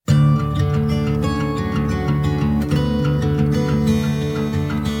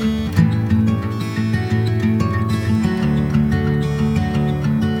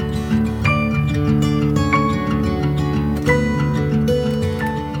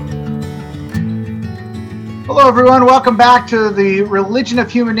Hello, everyone. Welcome back to the Religion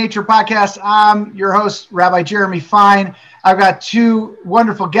of Human Nature podcast. I'm your host, Rabbi Jamie Fine. I've got two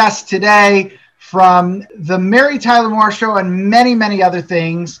wonderful guests today from the Mary Tyler Moore Show and many, many other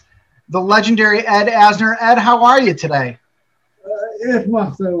things. The legendary Ed Asner. Ed, how are you today?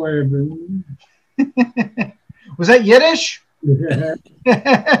 Was that Yiddish? Yeah.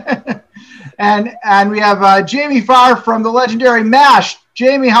 and we have Jamie Farr from the legendary MASH.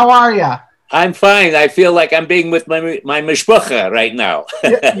 Jamie, how are you? I'm fine. I feel like I'm being with my mishpacha right now.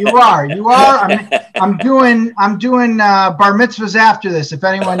 You are. I'm doing bar mitzvahs after this. If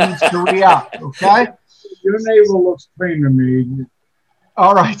anyone needs to re-up, okay. Your navel looks plain to me.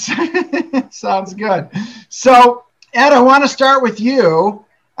 All right, sounds good. So, Ed, I want to start with you.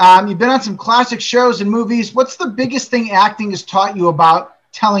 You've been on some classic shows and movies. What's the biggest thing acting has taught you about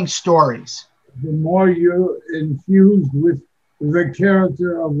telling stories? The more you're infused with the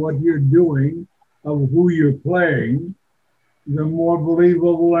character of what you're doing, of who you're playing, the more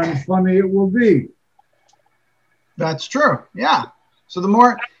believable and funny it will be. That's true. Yeah. So the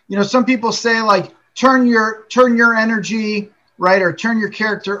more, some people say like turn your energy, right, or turn your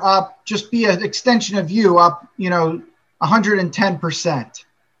character up, just be an extension of you up, 110%.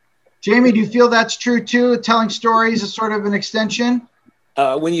 Jamie, do you feel that's true too? Telling stories is sort of an extension?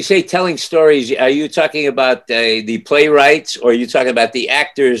 When you say telling stories, are you talking about the playwrights, or are you talking about the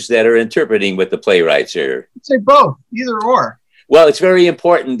actors that are interpreting what the playwrights are? I'd say both, either or. Well, it's very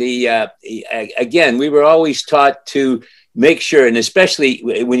important. Again, we were always taught to make sure, and especially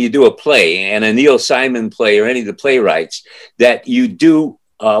when you do a play, and a Neil Simon play or any of the playwrights, that you do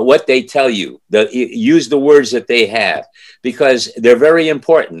what they tell you. Use the words that they have, because they're very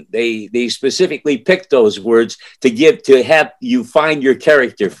important. They specifically pick those words to have you find your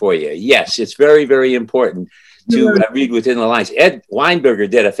character for you. Yes, it's very, very important to read within the lines. Ed Weinberger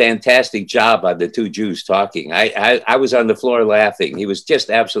did a fantastic job on the two Jews talking. I was on the floor laughing. He was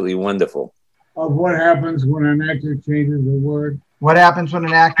just absolutely wonderful. Of what happens when an actor changes a word? What happens when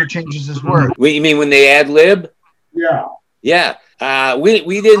an actor changes his word? You mean when they ad lib? Yeah. Yeah.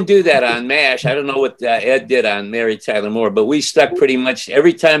 We didn't do that on MASH. I don't know what Ed did on Mary Tyler Moore, but we stuck pretty much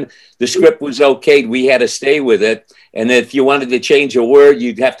every time the script was okayed, we had to stay with it. And if you wanted to change a word,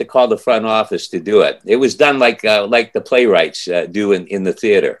 you'd have to call the front office to do it. It was done like the playwrights do in the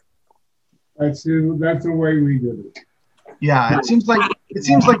theater. That's the way we did it. Yeah, it seems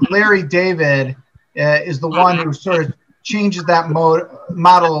like Larry David is the one who sort of changes that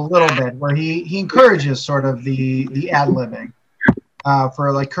model a little bit, where he encourages sort of the ad-libbing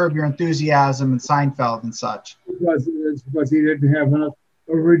for like Curb Your Enthusiasm and Seinfeld and such. Because he didn't have enough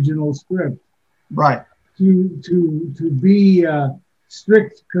original script. Right. To be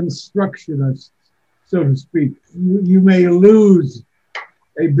strict constructionists, so to speak, you may lose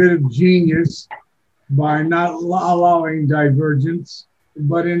a bit of genius by not allowing divergence,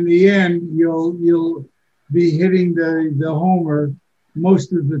 but in the end, you'll be hitting the homer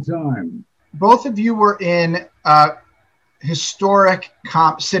most of the time. Both of you were in historic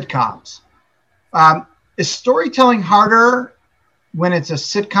sitcoms. Is storytelling harder when it's a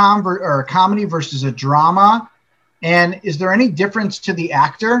sitcom or a comedy versus a drama? And is there any difference to the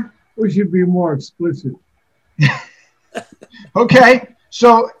actor? We should be more explicit. Okay.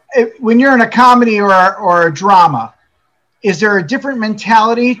 So when you're in a comedy or a drama, is there a different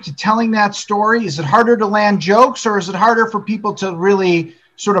mentality to telling that story? Is it harder to land jokes, or is it harder for people to really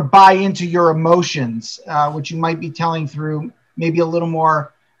sort of buy into your emotions, which you might be telling through maybe a little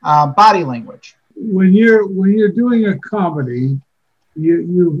more body language? When you're doing a comedy,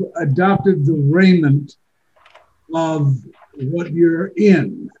 you've adopted the raiment of what you're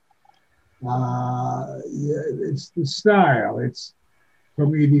in. It's the style. It's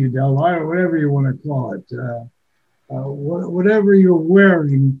commedia dell'arte, or whatever you want to call it. Whatever you're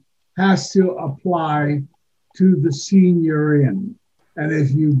wearing has to apply to the scene you're in. And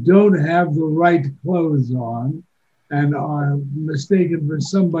if you don't have the right clothes on and are mistaken for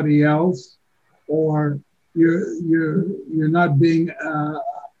somebody else, or you're not being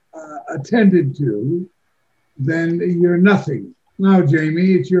attended to, then you're nothing. Now,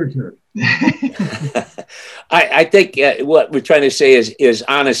 Jamie, it's your turn. I think what we're trying to say is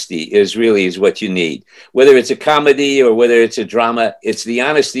honesty is what you need. Whether it's a comedy or whether it's a drama, it's the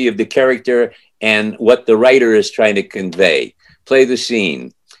honesty of the character and what the writer is trying to convey. Play the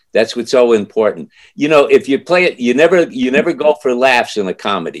scene. That's what's so important. If you play it, you never go for laughs in a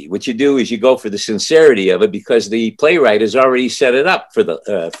comedy. What you do is you go for the sincerity of it, because the playwright has already set it up for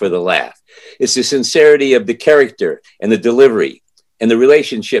the laugh. It's the sincerity of the character and the delivery and the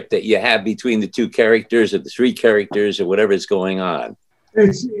relationship that you have between the two characters or the three characters or whatever is going on.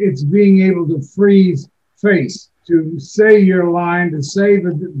 It's being able to face, to say your line, to say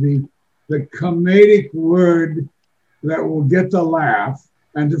the comedic word that will get the laugh,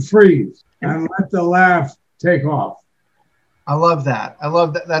 and to freeze and let the laugh take off. I love that. I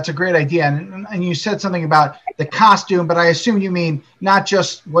love that. That's a great idea. And you said something about the costume, but I assume you mean not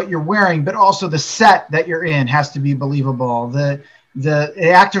just what you're wearing, but also the set that you're in has to be believable.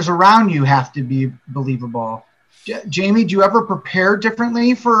 The actors around you have to be believable. Jamie, do you ever prepare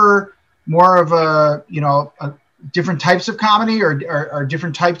differently for more of a different types of comedy or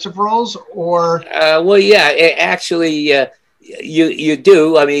different types of roles? Or well, yeah, actually, you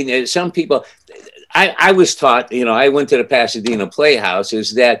do. I mean, some people. I was taught, I went to the Pasadena Playhouse,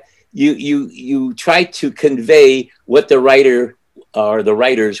 is that you try to convey what the writer or the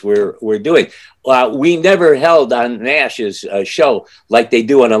writers were doing. We never held on Nash's show like they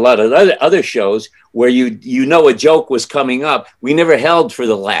do on a lot of other shows where a joke was coming up. We never held for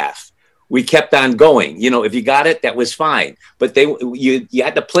the laugh. We kept on going. If you got it, that was fine. But you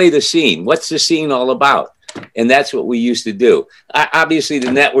had to play the scene. What's the scene all about? And that's what we used to do. Obviously, the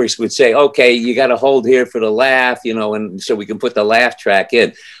networks would say, okay, you got to hold here for the laugh, and so we can put the laugh track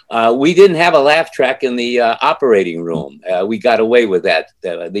in. We didn't have a laugh track in the operating room. We got away with that.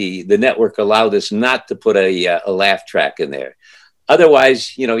 The network allowed us not to put a laugh track in there.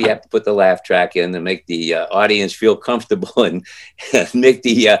 Otherwise, you have to put the laugh track in to make the audience feel comfortable and make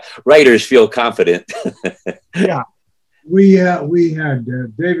the writers feel confident. Yeah. We had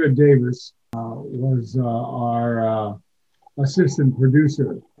David Davis was our assistant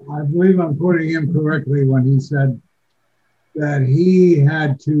producer. I believe I'm quoting him correctly when he said that he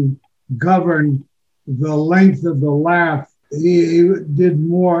had to govern the length of the laugh. He did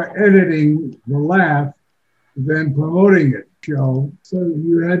more editing the laugh than promoting it. Show. So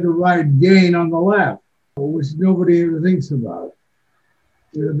you had to ride gain on the laugh, which nobody ever thinks about.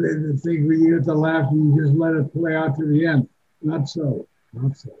 They think when you get the laugh, you just let it play out to the end. Not so.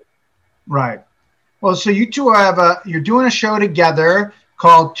 Right. Well, so you two you're doing a show together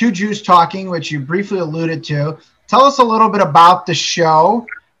called Two Jews Talking, which you briefly alluded to. Tell us a little bit about the show.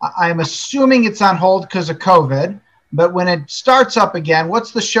 I'm assuming it's on hold because of COVID, but when it starts up again, what's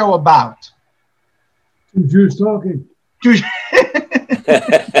the show about? Two Jews Talking.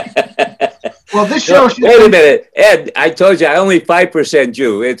 Well, this show. Wait a minute, Ed. I told you I only 5%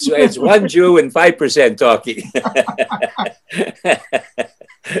 Jew. It's one Jew and 5% talking.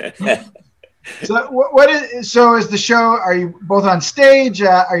 So is the show? Are you both on stage?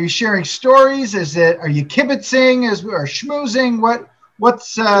 Are you sharing stories? Are you kibitzing? Or schmoozing?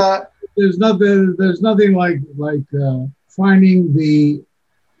 What's? There's nothing like finding the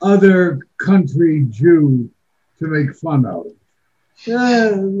other country Jew to make fun of. Hey,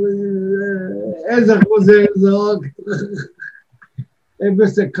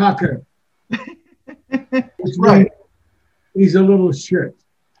 Mr. Cocker. Right. He's a little shit.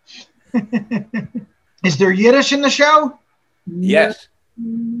 Is there Yiddish in the show? Yes. I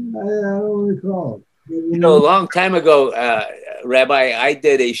don't recall. A long time ago, Rabbi, I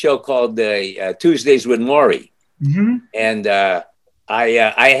did a show called Tuesdays with Maury. Mm-hmm. And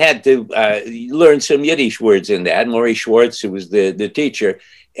I had to learn some Yiddish words in that. Maury Schwartz, who was the teacher,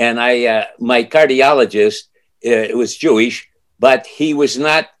 and my cardiologist was Jewish, but he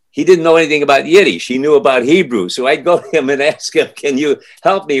didn't know anything about Yiddish. He knew about Hebrew. So I'd go to him and ask him, can you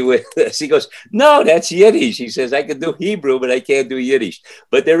help me with this? He goes, no, that's Yiddish. He says, I can do Hebrew, but I can't do Yiddish.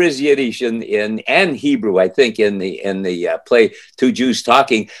 But there is Yiddish and Hebrew, I think, in the play Two Jews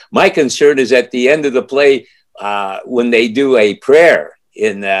Talking. My concern is at the end of the play, when they do a prayer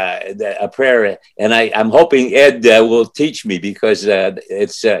a prayer, and I'm hoping Ed will teach me because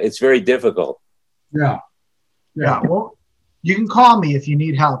it's very difficult. Yeah. Well, you can call me if you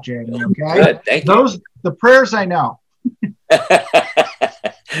need help, Jamie. Okay. Good, thank you. The prayers I know.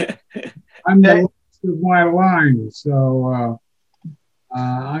 I'm the last of my line, so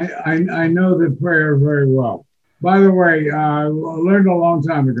I know the prayer very well. By the way, I learned a long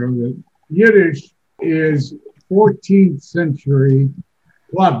time ago that Yiddish is 14th century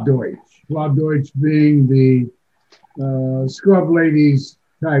Plattdeutsch. Plattdeutsch being the scrub ladies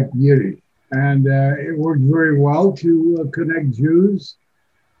type Yiddish. And it worked very well to connect Jews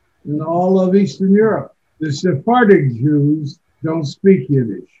in all of Eastern Europe. The Sephardic Jews don't speak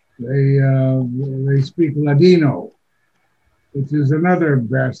Yiddish. They speak Ladino, which is another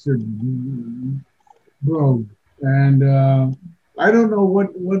bastard brogue. And I don't know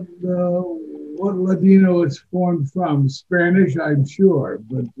what Ladino is formed from. Spanish, I'm sure,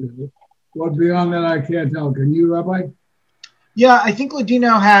 but what beyond that I can't tell. Can you, Rabbi? Yeah, I think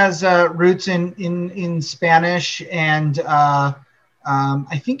Ladino has roots in Spanish, and I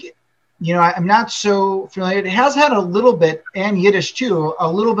think I'm not so familiar. It has had a little bit, and Yiddish too,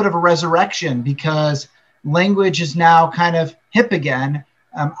 a little bit of a resurrection because language is now kind of hip again.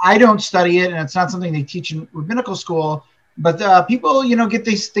 I don't study it, and it's not something they teach in rabbinical school. But people,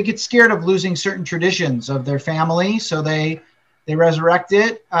 they get scared of losing certain traditions of their family, so they resurrect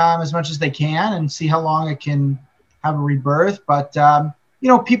it as much as they can and see how long it can have a rebirth. But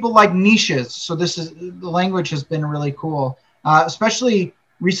people like niches, so the language has been really cool, especially.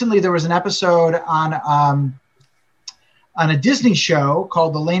 Recently, there was an episode on a Disney show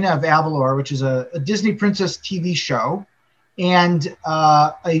called The Lena of Avalor, which is a Disney princess TV show. And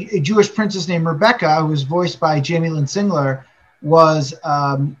a Jewish princess named Rebecca, who was voiced by Jamie Lynn Singler, was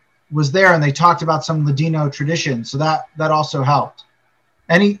there, and they talked about some Ladino traditions. So that also helped.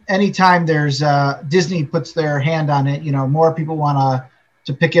 Anytime there's Disney puts their hand on it, more people want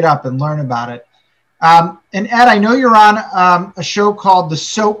to pick it up and learn about it. And Ed, I know you're on a show called The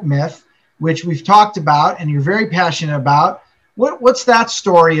Soap Myth, which we've talked about and you're very passionate about. What's that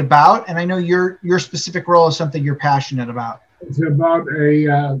story about? And I know your specific role is something you're passionate about. It's about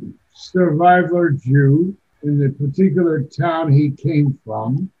a survivor Jew in the particular town he came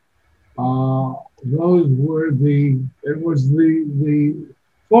from. It was the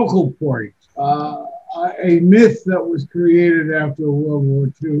focal point. A myth that was created after World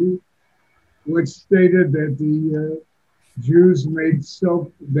War II, which stated that the Jews made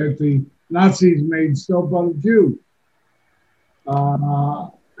soap, that the Nazis made soap out of Jews.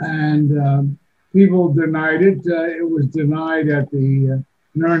 And people denied it. It was denied at the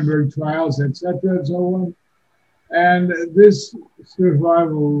Nuremberg trials, etc., and so on. And this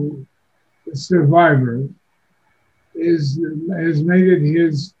survivor has made it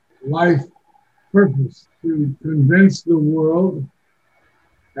his life purpose to convince the world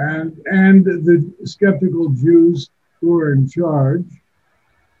and the skeptical Jews who are in charge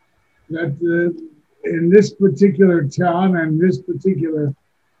that in this particular town and this particular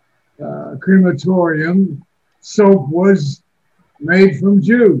crematorium, soap was made from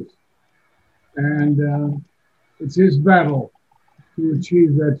Jews. And it's his battle to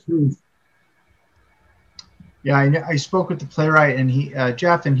achieve that truth. Yeah, I spoke with the playwright and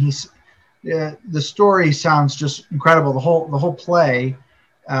Jeff, and the story sounds just incredible. The whole play.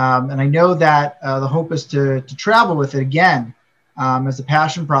 And I know that the hope is to travel with it again as a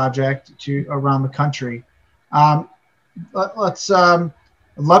passion project to around the country. I'd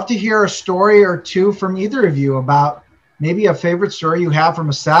love to hear a story or two from either of you about maybe a favorite story you have from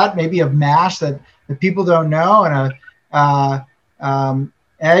a set, maybe of MASH that people don't know. And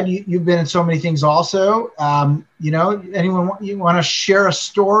Ed, you've been in so many things also. Anyone you want to share a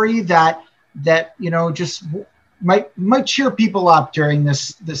story that just might cheer people up during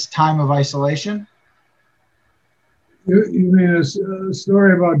this time of isolation? You mean a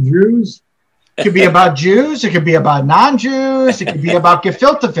story about Jews? It could be about Jews. It could be about non-Jews. It could be about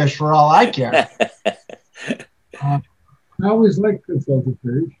gefilte fish for all I care. I always like gefilte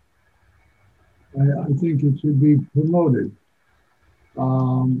fish. I think it should be promoted.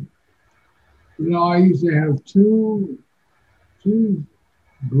 I usually have two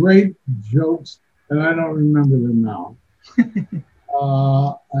great jokes, and I don't remember them now.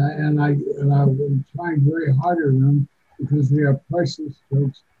 And I've been trying very hard to them because they are priceless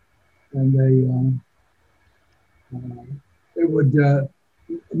jokes, and it would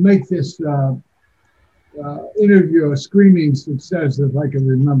make this interview a screaming success if I can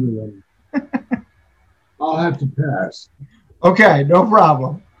remember them. I'll have to pass. Okay, no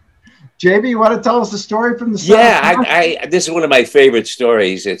problem. Jamie, you want to tell us the story from the set? Yeah, this is one of my favorite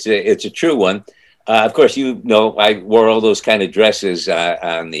stories. It's a true one. Of course, I wore all those kind of dresses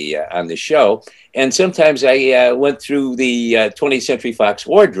on the show, and sometimes I went through the 20th Century Fox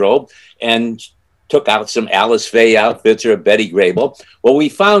wardrobe and took out some Alice Faye outfits or a Betty Grable. Well, we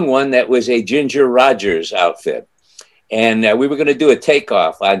found one that was a Ginger Rogers outfit. And we were going to do a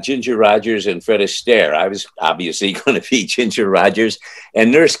takeoff on Ginger Rogers and Fred Astaire. I was obviously going to be Ginger Rogers, and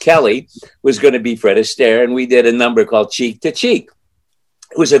Nurse Kelly was going to be Fred Astaire, and we did a number called Cheek to Cheek.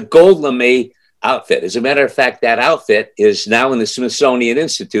 It was a gold lame outfit. As a matter of fact, that outfit is now in the Smithsonian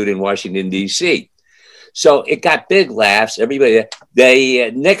Institute in Washington, D.C. So it got big laughs. Everybody.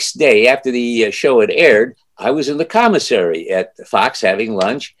 The next day after the show had aired, I was in the commissary at Fox having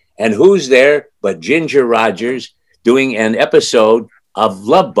lunch, and who's there but Ginger Rogers, doing an episode of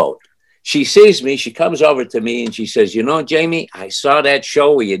Love Boat. She sees me, she comes over to me and she says, Jamie, I saw that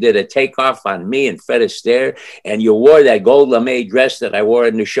show where you did a takeoff on me and Fred Astaire, and you wore that gold lame dress that I wore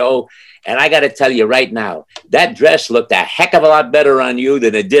in the show. And I got to tell you right now, that dress looked a heck of a lot better on you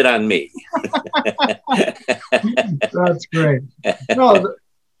than it did on me. That's great. No,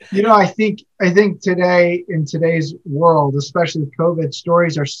 I think today, in today's world, especially with COVID,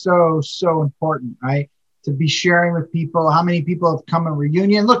 stories are so important, right? To be sharing with people. How many people have come a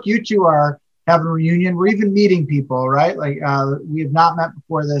reunion? Look, you two are having a reunion. We're even meeting people, right? Like we have not met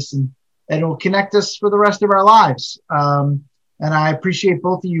before this, and it will connect us for the rest of our lives. And I appreciate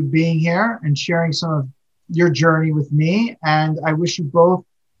both of you being here and sharing some of your journey with me. And I wish you both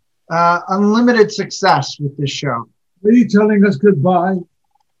unlimited success with this show. Are you telling us goodbye?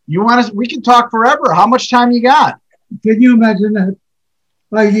 You want us? We can talk forever. How much time you got? Can you imagine that?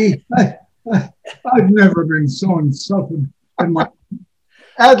 I've never been so insulted in my.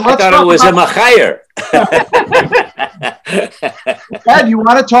 Ed, I thought it was a machayer. Ed, you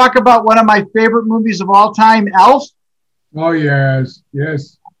want to talk about one of my favorite movies of all time, Elf? Oh yes.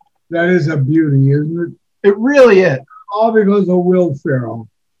 That is a beauty, isn't it? It really is. All because of Will Ferrell.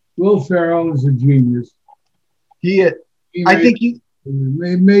 Will Ferrell is a genius. He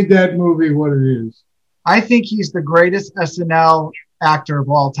made that movie what it is. I think he's the greatest SNL actor of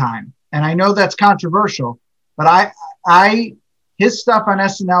all time. And I know that's controversial, but his stuff on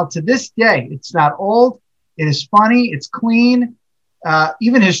SNL to this day, it's not old. It is funny. It's clean.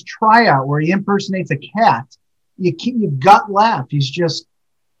 Even his tryout where he impersonates a cat, you gut laugh. He's just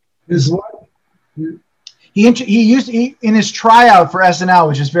his what? He used in his tryout for SNL,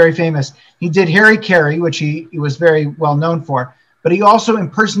 which is very famous. He did Harry Carey, which he was very well known for, but he also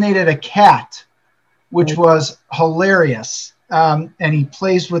impersonated a cat, which was hilarious. And he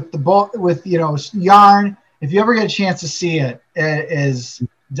plays with yarn. If you ever get a chance to see it, it is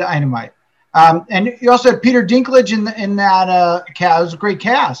dynamite. And you also had Peter Dinklage in that cast. It was a great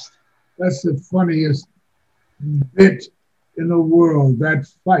cast. That's the funniest bit in the world, that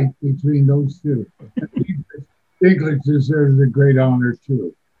fight between those two. Dinklage deserves a great honor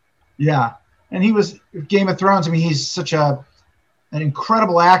too. Yeah, and he was Game of Thrones. I mean, he's such an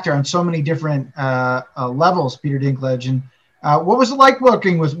incredible actor on so many different levels, Peter Dinklage. And what was it like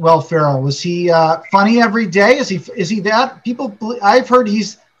working with Will Ferrell? Was he funny every day? Is he that? I've heard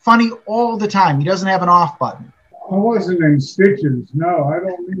he's funny all the time. He doesn't have an off button. I wasn't in stitches. No, I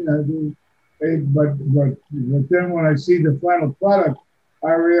don't mean I do. But then when I see the final product,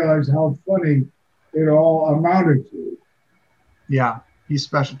 I realize how funny it all amounted to. Yeah, he's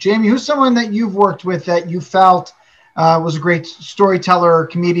special. Jamie, who's someone that you've worked with that you felt was a great storyteller or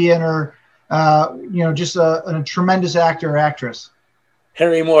comedian or, just a tremendous actor or actress?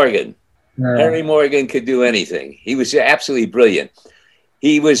 Harry Morgan. Harry Morgan could do anything. He was absolutely brilliant.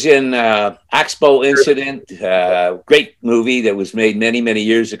 He was in Oxbow Incident, great movie that was made many, many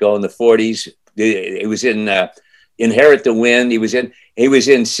years ago in the 40s. It was in Inherit the Wind. He was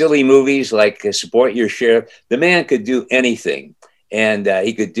in silly movies like Support Your Sheriff. The man could do anything. And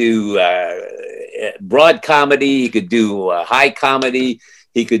he could do broad comedy. He could do high comedy.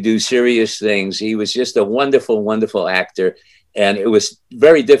 He could do serious things. He was just a wonderful, wonderful actor. And it was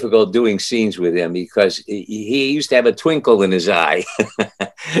very difficult doing scenes with him because he used to have a twinkle in his eye.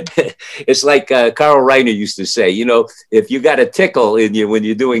 It's like Carl Reiner used to say, if you got a tickle in you when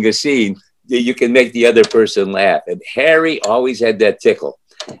you're doing a scene, you can make the other person laugh. And Harry always had that tickle.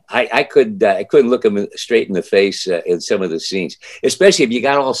 I couldn't look him straight in the face in some of the scenes, especially if you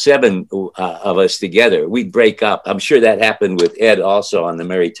got all seven of us together. We'd break up. I'm sure that happened with Ed also on the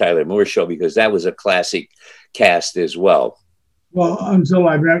Mary Tyler Moore Show because that was a classic cast as well. Well, until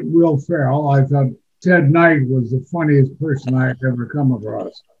I met Will Ferrell, I thought Ted Knight was the funniest person I had ever come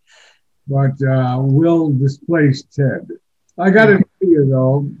across. But Will displaced Ted. I got to tell you,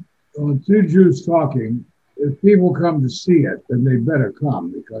 though, Two Jews Talking, if people come to see it, then they better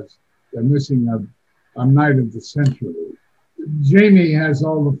come because they're missing a night of the century. Jamie has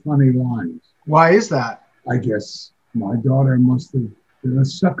all the funny lines. Why is that? I guess my daughter must have been a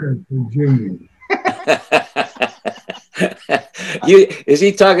sucker for Jamie. Is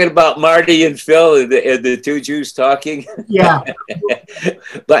he talking about Marty and Phil and the Two Jews Talking? Yeah.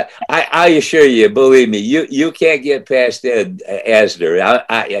 But I assure you, believe me, you can't get past Ed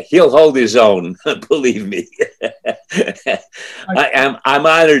Asner. He'll hold his own. Believe me. I'm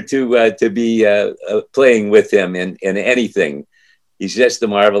honored to be playing with him in anything. He's just a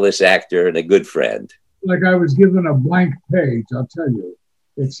marvelous actor and a good friend. Like I was given a blank page, I'll tell you.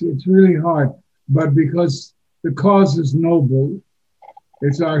 It's really hard, but because the cause is noble,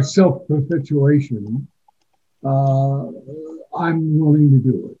 it's our self-perpetuation, I'm willing to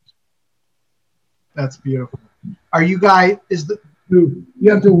do it. That's beautiful. Are you guys, you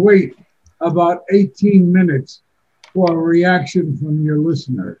have to wait about 18 minutes for a reaction from your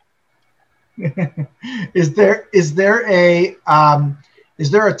listener. Is there Is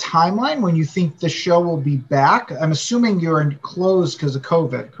there a timeline when you think the show will be back? I'm assuming you're closed because of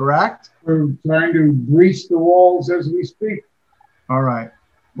COVID, correct? We're trying to grease the walls as we speak. All right.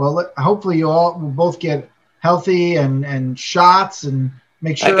 Well, hopefully you all will both get healthy and shots and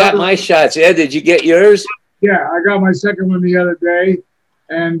make sure. I got my shots. Ed, did you get yours? Yeah, I got my second one the other day.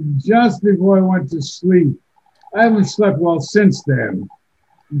 And just before I went to sleep, I haven't slept well since then,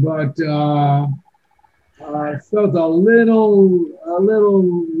 but I felt a little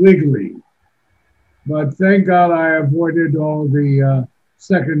wiggly. But thank God I avoided all the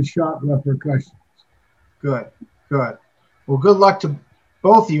second shot repercussions. Good. Well, good luck to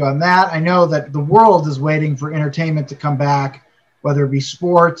both of you on that. I know that the world is waiting for entertainment to come back, whether it be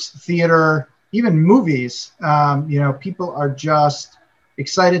sports, theater, even movies. People are just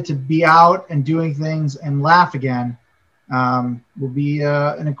excited to be out and doing things and laugh again. Will be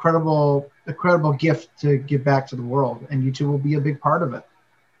an incredible gift to give back to the world, and you two will be a big part of it.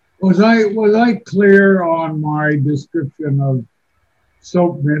 Was I clear on my description of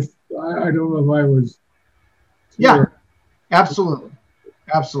soap myth? I don't know if I was clear. Yeah, absolutely.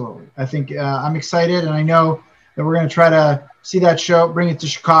 I think I'm excited, and I know that we're going to try to see that show, bring it to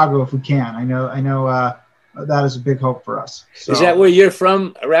Chicago if we can. I know that is a big hope for us. So, is that where you're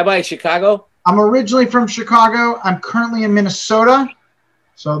from, Rabbi? Chicago? I'm originally from Chicago. I'm currently in Minnesota.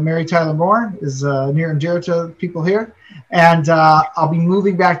 So Mary Tyler Moore is near and dear to people here. And I'll be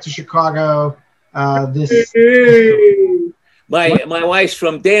moving back to Chicago this. My wife's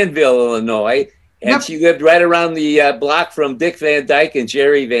from Danville, Illinois. And She lived right around the block from Dick Van Dyke and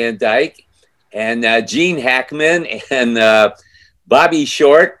Jerry Van Dyke and Gene Hackman and Bobby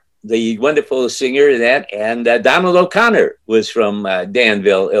Short, the wonderful singer of that, and Donald O'Connor was from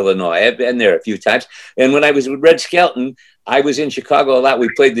Danville, Illinois. I've been there a few times. And when I was with Red Skelton, I was in Chicago a lot. We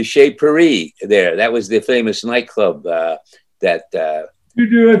played the Chez Paris there. That was the famous nightclub that... You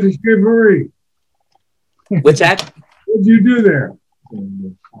do at the Chez Paris? What's that? What did you do there?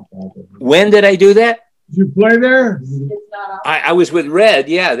 When did I do that? Did you play there? I was with Red.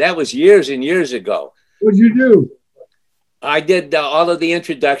 Yeah, that was years and years ago. What did you do? I did all of the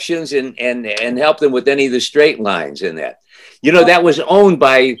introductions and helped them with any of the straight lines in that. That was owned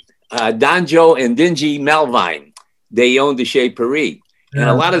by Donjo and Dingy Melvine. They owned the Chez Paris. And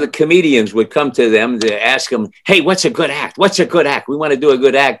a lot of the comedians would come to them to ask them, hey, what's a good act? What's a good act? We want to do a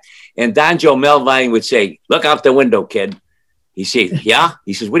good act. And Donjo Melvine would say, look out the window, kid. He says, yeah?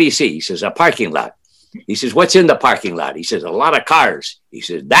 He says, what do you see? He says, a parking lot. He says, what's in the parking lot? He says, a lot of cars. He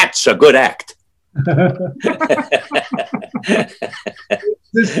says, that's a good act. Is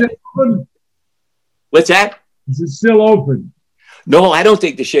it still open? What's that? Is it still open? No, I don't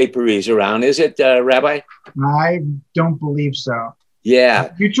think the Chez Paris is around. Is it, Rabbi? I don't believe so.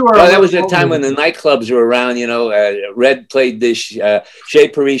 Yeah. You two are that was the time when the nightclubs were around. Red played this Chez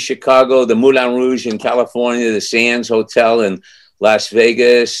Paris, Chicago, the Moulin Rouge in California, the Sands Hotel in Las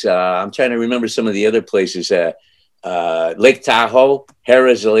Vegas. I'm trying to remember some of the other places. Lake Tahoe,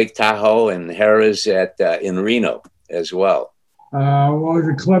 Harrah's at Lake Tahoe, and Harrah's in Reno as well. What was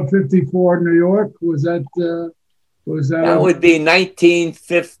it, Club 54 in New York? Was that? That would be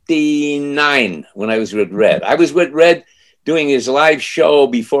 1959 when I was with Red. I was with Red doing his live show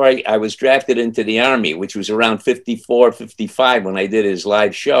before I was drafted into the Army, which was around 54, 55 when I did his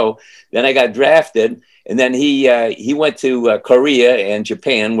live show. Then I got drafted, and then he went to Korea and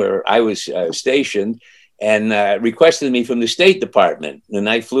Japan, where I was stationed, and requested me from the State Department. And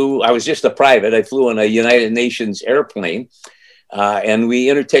I was just a private. I flew on a United Nations airplane, and we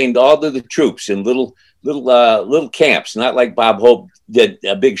entertained all of the troops in little camps, not like Bob Hope did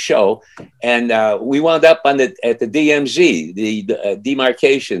a big show. And we wound up at the DMZ, the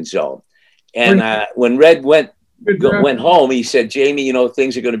demarcation zone. And when Red went home, he said, Jamie,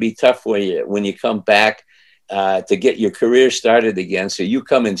 things are going to be tough for you when you come back to get your career started again. So you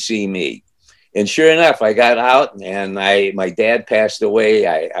come and see me. And sure enough, I got out, and my dad passed away.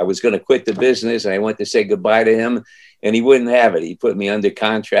 I was going to quit the business, and I went to say goodbye to him, and he wouldn't have it. He put me under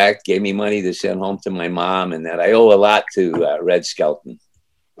contract, gave me money to send home to my mom, and that I owe a lot to Red Skelton.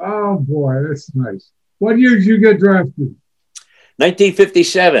 Oh, boy, that's nice. What year did you get drafted?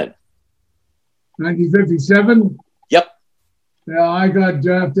 1957. 1957? Yep. Yeah, I got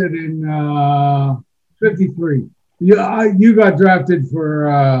drafted in 53. You got drafted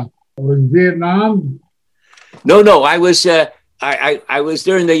for was Vietnam? No. I was I was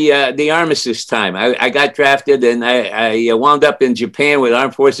during the armistice time. I got drafted, and I wound up in Japan with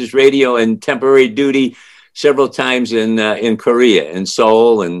Armed Forces Radio and temporary duty several times in Korea, in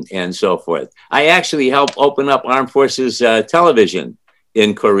Seoul, and so forth. I actually helped open up Armed Forces television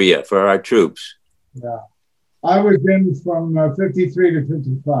in Korea for our troops. Yeah. I was in from 53 to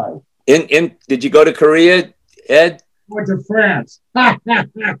 55. Did you go to Korea, Ed? Went to France. Them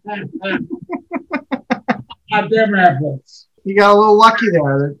apples. You got a little lucky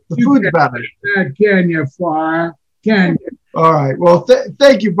there. The food's better. Can you, Farr? Can you? All right. Well,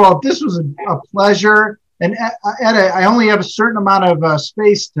 thank you both. This was a pleasure. And Ed, I only have a certain amount of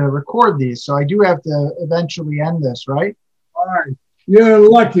space to record these, so I do have to eventually end this, right? All right. You're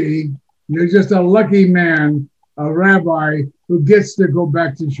lucky. You're just a lucky man, a rabbi who gets to go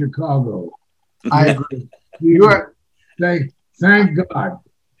back to Chicago. I agree. Thank God.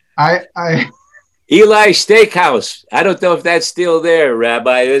 I Eli Steakhouse. I don't know if that's still there,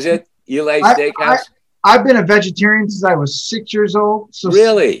 Rabbi. Is it Eli Steakhouse? I've been a vegetarian since I was 6 years old. So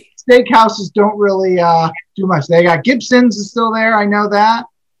really, steakhouses don't really do much. They got Gibson's is still there. I know that.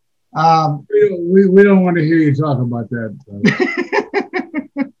 We don't want to hear you talk about that.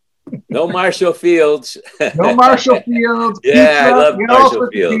 No Marshall Fields. No Marshall Fields. Yeah, I love Marshall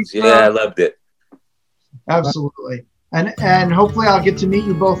Fields. Yeah, I loved it. Absolutely. And hopefully I'll get to meet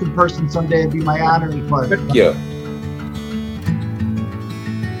you both in person someday. It'd be my honor and pleasure. Thank you.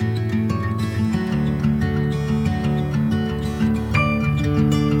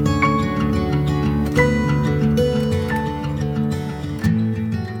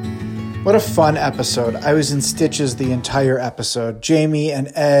 What a fun episode. I was in stitches the entire episode. Jamie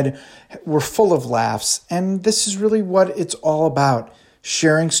and Ed were full of laughs, and this is really what it's all about,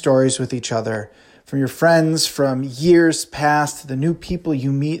 sharing stories with each other. From your friends from years past to the new people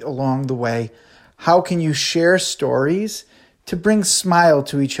you meet along the way. How can you share stories to bring smile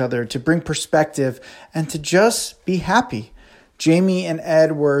to each other, to bring perspective, and to just be happy? Jamie and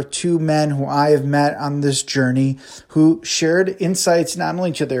Ed were two men who I have met on this journey who shared insights not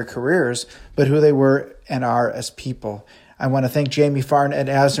only to their careers, but who they were and are as people. I want to thank Jamie Farr and Ed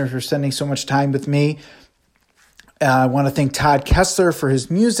Asner for spending so much time with me. I want to thank Todd Kessler for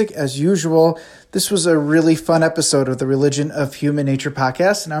his music as usual. This was a really fun episode of the Religion of Human Nature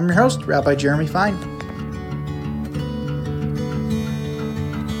podcast, and I'm your host, Rabbi Jamie Fine.